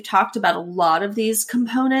 as we've talked about a lot of these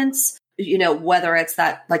components, whether it's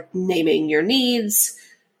that naming your needs,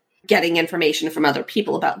 getting information from other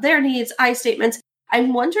people about their needs, I statements,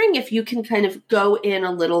 I'm wondering if you can kind of go in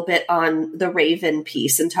a little bit on the RAVEN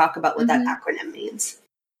piece and talk about what that acronym means.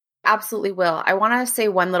 Absolutely will. I want to say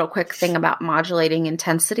one little quick thing about modulating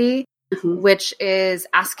intensity, which is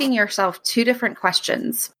asking yourself 2 different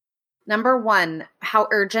questions. Number 1, how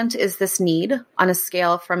urgent is this need on a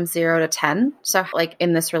scale from 0 to 10? So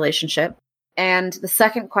in this relationship. And the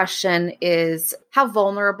second question is, how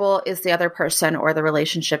vulnerable is the other person or the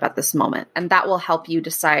relationship at this moment? And that will help you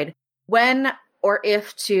decide, when or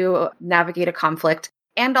if to navigate a conflict,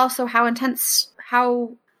 and also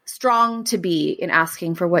how strong to be in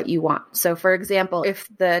asking for what you want. So for example, if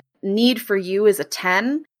the need for you is a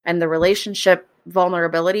 10 and the relationship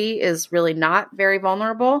vulnerability is really not very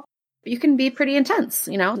vulnerable, you can be pretty intense.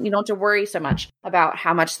 You don't have to worry so much about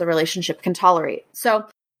how much the relationship can tolerate. So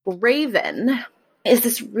RAVEN is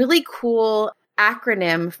this really cool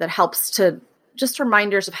acronym that helps to just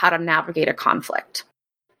reminders of how to navigate a conflict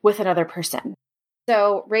with another person.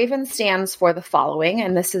 So RAVEN stands for the following,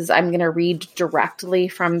 and I'm going to read directly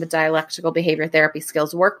from the Dialectical Behavior Therapy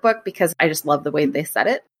Skills Workbook because I just love the way they said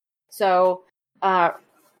it. So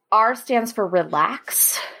R stands for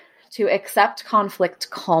relax, to accept conflict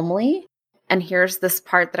calmly. And here's this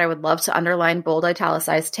part that I would love to underline, bold,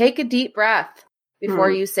 italicize. Take a deep breath before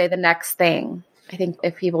you say the next thing. I think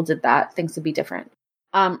if people did that, things would be different.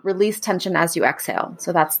 Release tension as you exhale.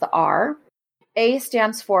 So that's the R. A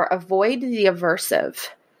stands for avoid the aversive.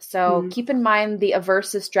 So keep in mind the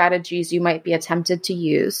aversive strategies you might be tempted to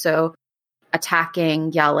use. So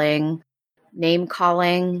attacking, yelling, name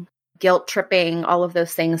calling, guilt tripping, all of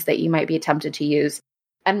those things that you might be tempted to use,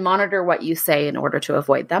 and monitor what you say in order to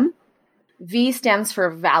avoid them. V stands for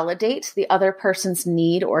validate the other person's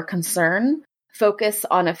need or concern. Focus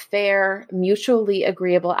on a fair, mutually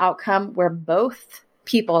agreeable outcome where both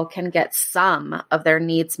people can get some of their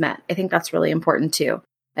needs met. I think that's really important too.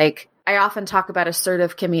 Like, I often talk about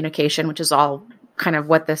assertive communication, which is all kind of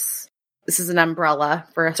what this is an umbrella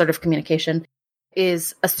for assertive communication.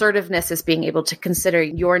 Is assertiveness is being able to consider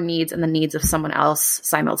your needs and the needs of someone else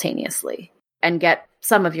simultaneously and get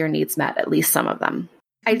some of your needs met, at least some of them.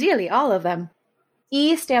 Ideally, all of them.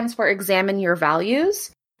 E stands for examine your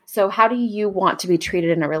values. So how do you want to be treated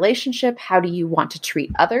in a relationship? How do you want to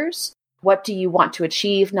treat others? What do you want to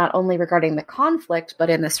achieve, not only regarding the conflict, but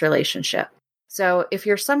in this relationship? So if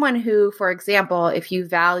you're someone who, for example, if you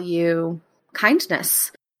value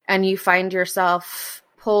kindness and you find yourself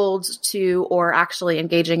pulled to or actually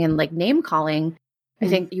engaging in like name calling, I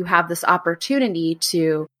think you have this opportunity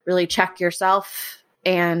to really check yourself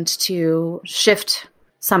and to shift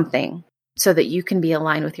something so that you can be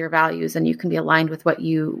aligned with your values and you can be aligned with what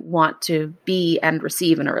you want to be and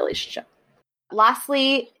receive in a relationship.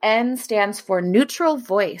 Lastly, N stands for neutral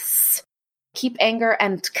voice. Keep anger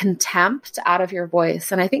and contempt out of your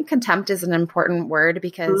voice. And I think contempt is an important word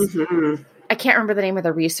because I can't remember the name of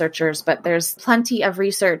the researchers, but there's plenty of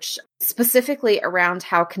research specifically around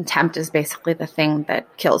how contempt is basically the thing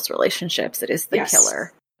that kills relationships. It is the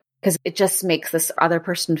killer because it just makes this other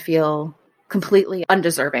person feel completely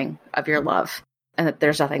undeserving of your love and that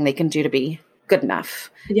there's nothing they can do to be good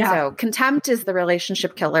enough. Yeah. So contempt is the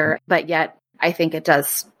relationship killer, but yet I think it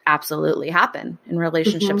does absolutely happen in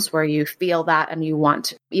relationships where you feel that and you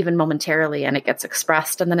want even momentarily and it gets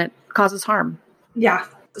expressed and then it causes harm. Yeah.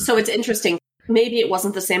 So it's interesting. Maybe it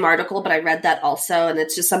wasn't the same article, but I read that also. And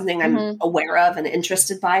it's just something I'm aware of and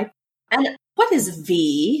interested by. And what is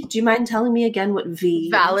V? Do you mind telling me again what V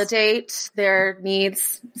is? Validate their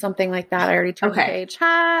needs, something like that. I already turned the page.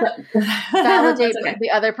 Validate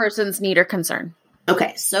the other person's need or concern.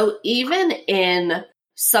 Okay. So even in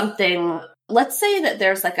something, let's say that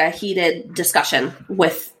there's like a heated discussion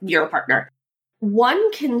with your partner.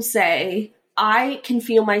 One can say, I can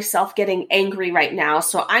feel myself getting angry right now,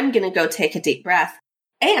 so I'm going to go take a deep breath.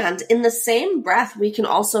 And in the same breath, we can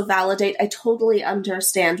also validate, I totally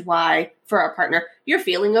understand why, for our partner, you're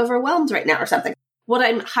feeling overwhelmed right now or something. What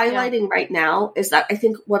I'm highlighting right now is that I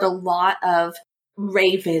think what a lot of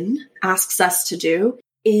RAVEN asks us to do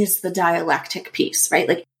is the dialectic piece, right?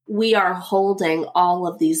 Like we are holding all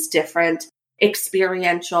of these different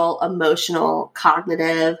experiential, emotional,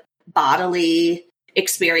 cognitive, bodily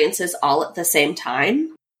experiences all at the same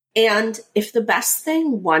time. And if the best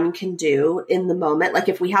thing one can do in the moment, like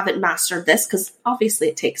if we haven't mastered this, because obviously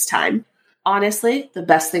it takes time, honestly, the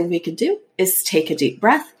best thing we could do is take a deep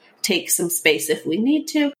breath, take some space if we need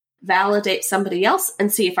to, validate somebody else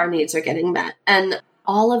and see if our needs are getting met. And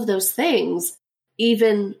all of those things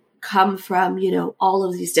even come from, all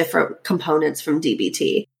of these different components from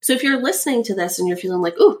DBT. So if you're listening to this and you're feeling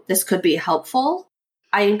like, ooh, this could be helpful,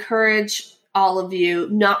 I encourage all of you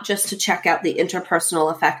not just to check out the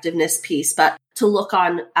interpersonal effectiveness piece, but to look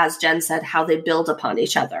on, as Jen said, how they build upon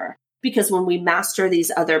each other. Because when we master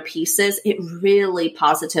these other pieces, it really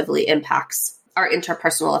positively impacts our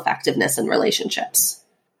interpersonal effectiveness in relationships.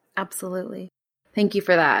 Absolutely. Thank you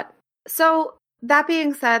for that. So that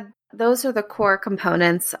being said, those are the core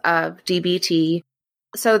components of DBT.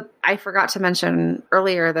 So I forgot to mention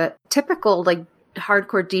earlier that typical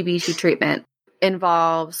hardcore DBT treatment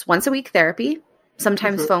involves once a week therapy,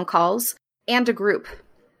 sometimes phone calls, and a group.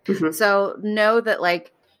 Mhm. So know that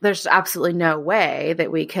like there's absolutely no way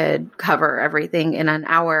that we could cover everything in an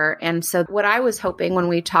hour. And so what I was hoping when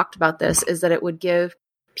we talked about this is that it would give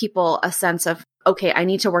people a sense of, okay, I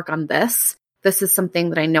need to work on this. This is something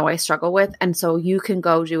that I know I struggle with. And so you can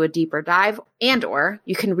go do a deeper dive, and or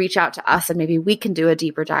you can reach out to us and maybe we can do a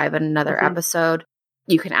deeper dive in another Mhm. episode.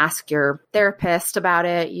 You can ask your therapist about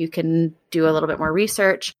it. You can do a little bit more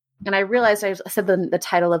research. And I realized I said the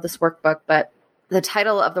title of this workbook, but the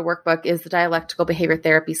title of the workbook is the Dialectical Behavior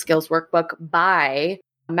Therapy Skills Workbook by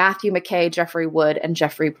Matthew McKay, Jeffrey Wood, and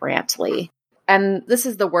Jeffrey Brantley. And this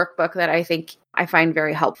is the workbook that I think I find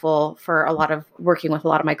very helpful for a lot of working with a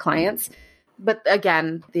lot of my clients. But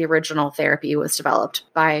again, the original therapy was developed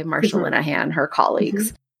by Marsha Mhm. Linehan and her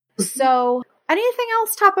colleagues. Mhm. So anything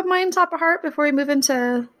else top of mind, top of heart before we move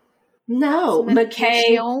into No, some McKay,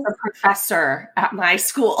 informational- the professor at my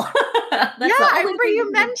school. That's Yeah, the I only remember thing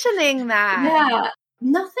you mentioning that. Yeah,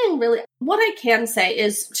 nothing really. What I can say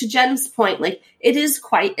is, to Jen's point, like, it is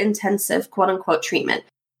quite intensive, quote unquote, treatment.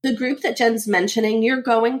 The group that Jen's mentioning, you're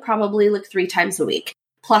going probably like 3 times a week,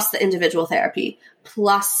 plus the individual therapy,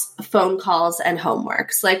 plus phone calls and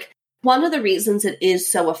homeworks. Like, one of the reasons it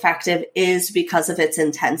is so effective is because of its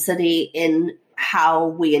intensity in how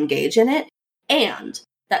we engage in it. And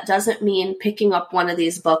that doesn't mean picking up one of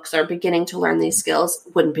these books or beginning to learn these skills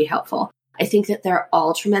wouldn't be helpful. I think that they're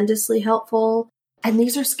all tremendously helpful. And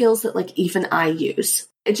these are skills that like even I use.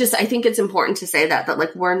 I think it's important to say that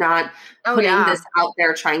like we're not putting this out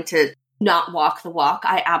there trying to not walk the walk.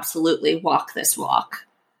 I absolutely walk this walk.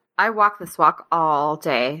 I walk this walk all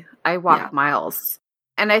day. I walk miles.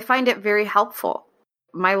 And I find it very helpful.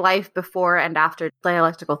 My life before and after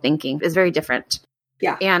dialectical thinking is very different.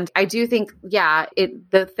 Yeah. And I do think,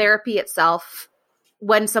 the therapy itself,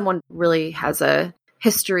 when someone really has a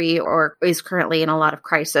history or is currently in a lot of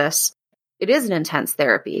crisis, it is an intense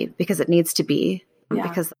therapy because it needs to be. Yeah.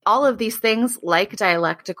 Because all of these things, like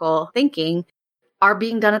dialectical thinking, are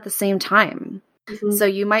being done at the same time. Mhm. So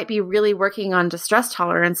you might be really working on distress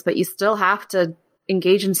tolerance, but you still have to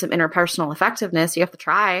engage in some interpersonal effectiveness. You have to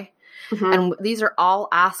try. Mhm. And these are all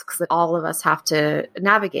asks that all of us have to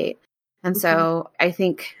navigate. And so I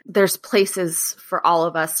think there's places for all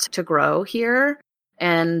of us to grow here.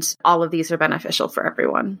 And all of these are beneficial for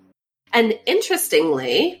everyone. And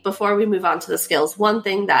interestingly, before we move on to the skills, one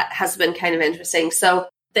thing that has been kind of interesting. So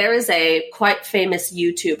there is a quite famous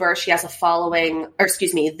YouTuber. She has a following,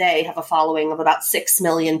 they have a following of about 6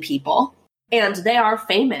 million people. And they are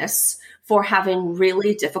famous for having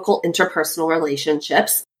really difficult interpersonal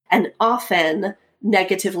relationships and often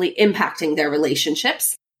negatively impacting their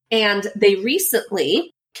relationships. And they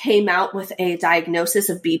recently came out with a diagnosis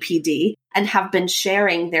of BPD and have been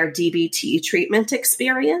sharing their DBT treatment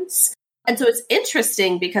experience. And so it's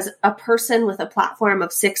interesting because a person with a platform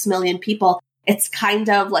of 6 million people, it's kind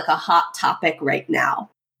of like a hot topic right now,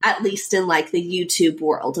 at least in like the YouTube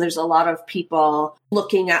world. There's a lot of people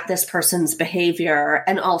looking at this person's behavior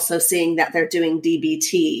and also seeing that they're doing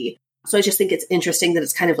DBT. So I just think it's interesting that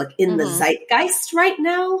it's kind of like in the zeitgeist right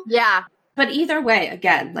now. Yeah. But either way,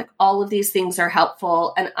 again, like all of these things are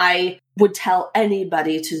helpful. And I would tell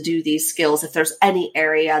anybody to do these skills if there's any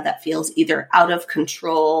area that feels either out of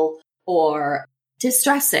control or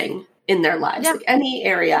distressing in their lives. Yeah. Like any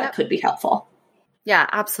area could be helpful. Yeah,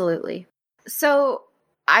 absolutely. So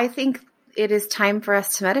I think it is time for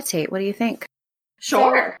us to meditate. What do you think?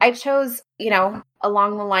 Sure. So I chose,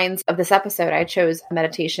 along the lines of this episode, I chose a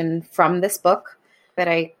meditation from this book that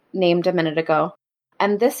I named a minute ago.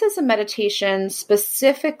 And this is a meditation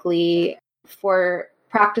specifically for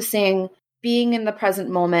practicing being in the present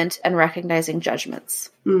moment and recognizing judgments.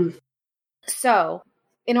 So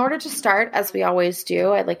in order to start, as we always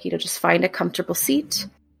do, I'd like you to just find a comfortable seat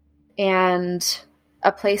and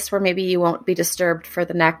a place where maybe you won't be disturbed for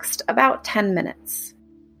the next about 10 minutes.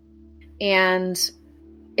 And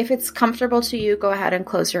if it's comfortable to you, go ahead and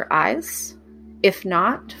close your eyes. If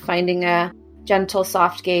not, finding a gentle,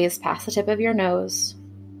 soft gaze past the tip of your nose.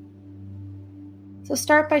 So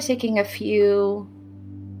start by taking a few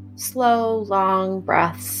slow, long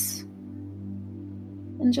breaths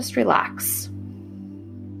and just relax.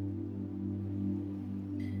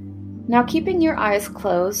 Now, keeping your eyes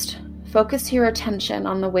closed, focus your attention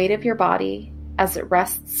on the weight of your body as it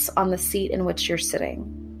rests on the seat in which you're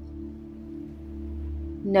sitting.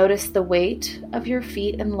 Notice the weight of your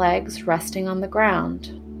feet and legs resting on the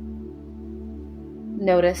ground.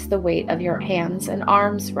 Notice the weight of your hands and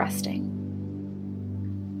arms resting.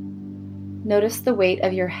 Notice the weight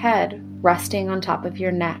of your head resting on top of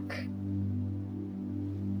your neck.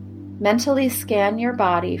 Mentally scan your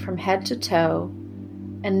body from head to toe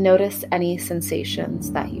and notice any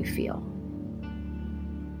sensations that you feel.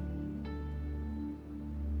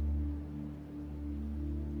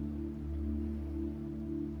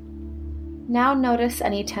 Now notice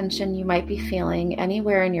any tension you might be feeling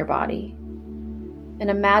anywhere in your body, and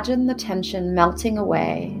imagine the tension melting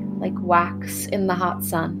away like wax in the hot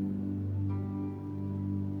sun.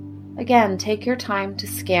 Again, take your time to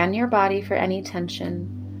scan your body for any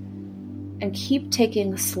tension and keep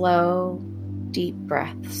taking slow, deep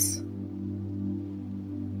breaths.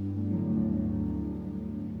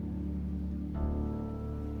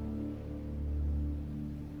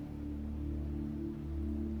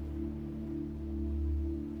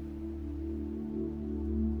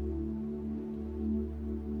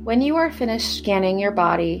 When you are finished scanning your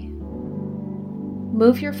body,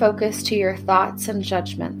 move your focus to your thoughts and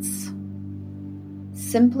judgments.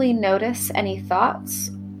 Simply notice any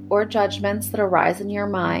thoughts or judgments that arise in your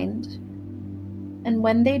mind, and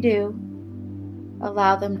when they do,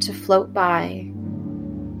 allow them to float by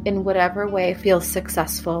in whatever way feels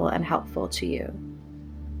successful and helpful to you.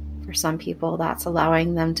 For some people, that's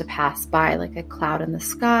allowing them to pass by like a cloud in the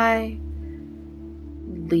sky,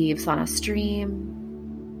 leaves on a stream.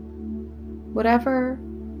 Whatever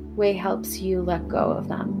way helps you let go of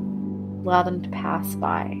them, allow them to pass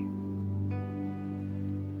by.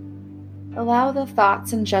 Allow the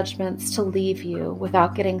thoughts and judgments to leave you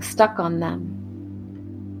without getting stuck on them.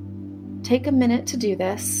 Take a minute to do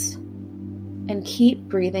this and keep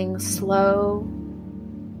breathing slow,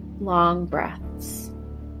 long breaths.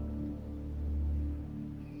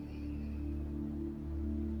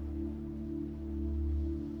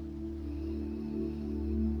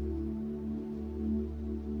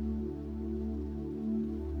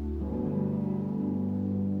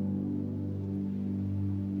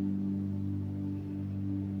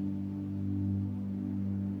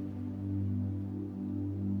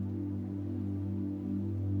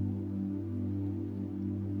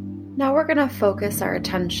 Now we're going to focus our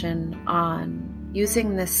attention on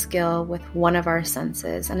using this skill with one of our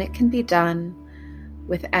senses, and it can be done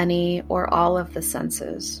with any or all of the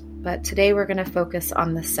senses. But today we're going to focus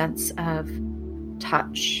on the sense of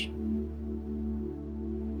touch.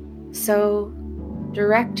 So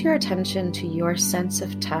direct your attention to your sense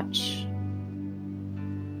of touch.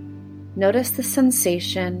 Notice the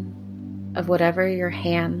sensation of whatever your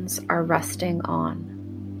hands are resting on.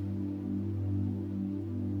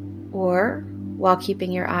 Or, while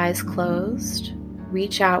keeping your eyes closed,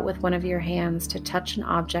 reach out with one of your hands to touch an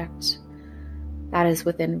object that is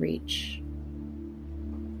within reach.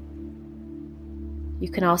 You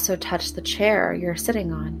can also touch the chair you're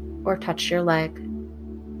sitting on, or touch your leg.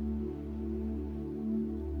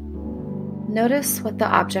 Notice what the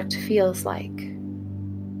object feels like.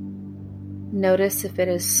 Notice if it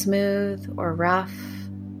is smooth or rough.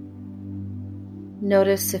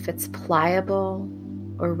 Notice if it's pliable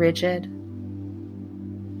or rigid.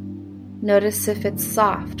 Notice if it's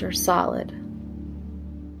soft or solid.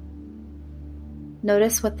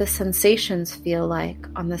 Notice what the sensations feel like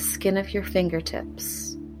on the skin of your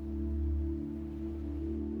fingertips.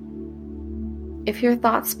 If your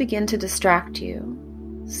thoughts begin to distract you,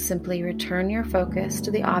 simply return your focus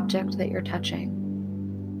to the object that you're touching.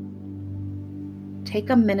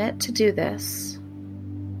 Take a minute to do this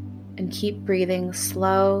and keep breathing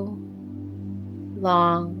slow,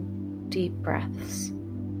 long, deep breaths.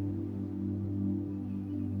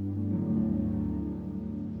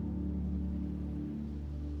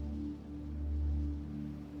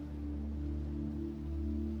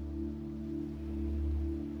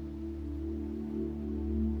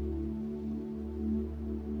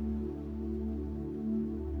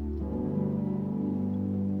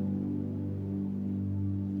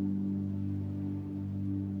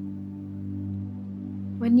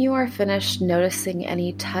 When you are finished noticing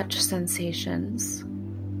any touch sensations,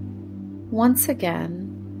 once again,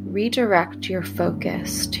 redirect your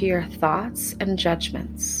focus to your thoughts and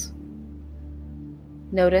judgments.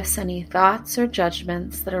 Notice any thoughts or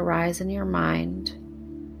judgments that arise in your mind,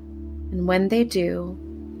 and when they do,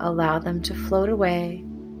 allow them to float away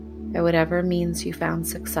by whatever means you found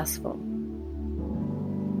successful.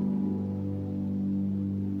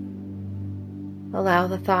 Allow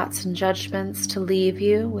the thoughts and judgments to leave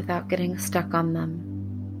you without getting stuck on them.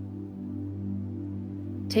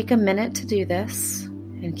 Take a minute to do this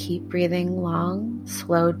and keep breathing long,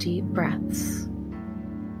 slow, deep breaths.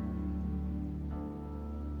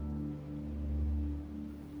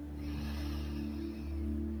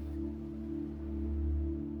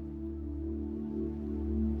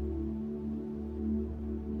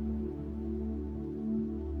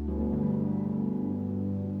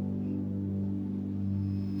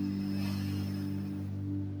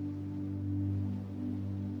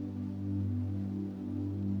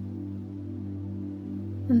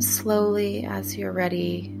 And slowly, as you're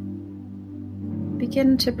ready,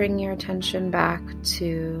 begin to bring your attention back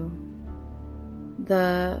to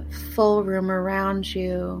the full room around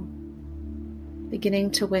you,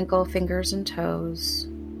 beginning to winkle fingers and toes.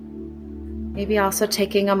 Maybe also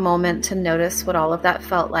taking a moment to notice what all of that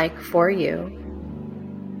felt like for you.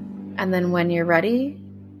 And then when you're ready,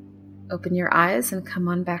 open your eyes and come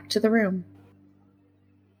on back to the room.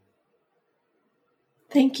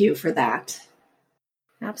 Thank you for that.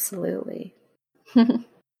 Absolutely. And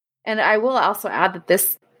I will also add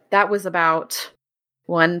that that was about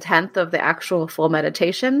 1/10 of the actual full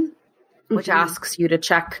meditation, which asks you to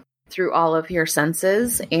check through all of your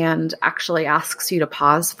senses and actually asks you to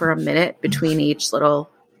pause for a minute between each little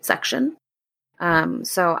section.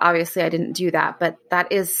 So obviously I didn't do that, but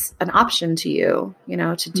that is an option to you,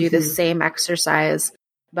 to do the same exercise,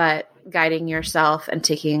 but guiding yourself and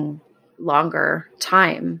taking longer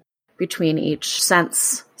time between each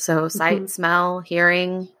sense. So sight, smell,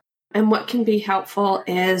 hearing. And what can be helpful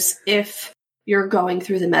is if you're going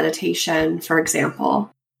through the meditation, for example,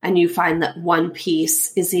 and you find that one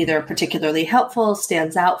piece is either particularly helpful,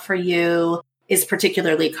 stands out for you, is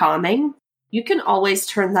particularly calming, you can always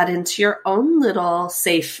turn that into your own little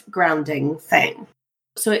safe grounding thing.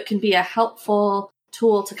 So it can be a helpful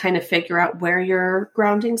tool to kind of figure out where your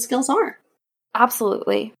grounding skills are.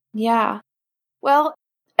 Absolutely. Yeah. Well,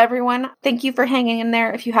 everyone, thank you for hanging in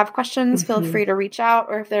there. If you have questions, feel free to reach out,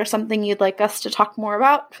 or if there's something you'd like us to talk more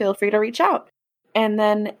about, feel free to reach out. And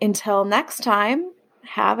then until next time,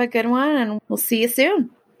 have a good one, and we'll see you soon.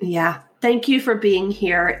 Yeah. Thank you for being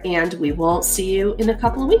here, and we will see you in a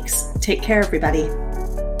couple of weeks. Take care, everybody.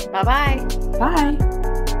 Bye-bye. Bye.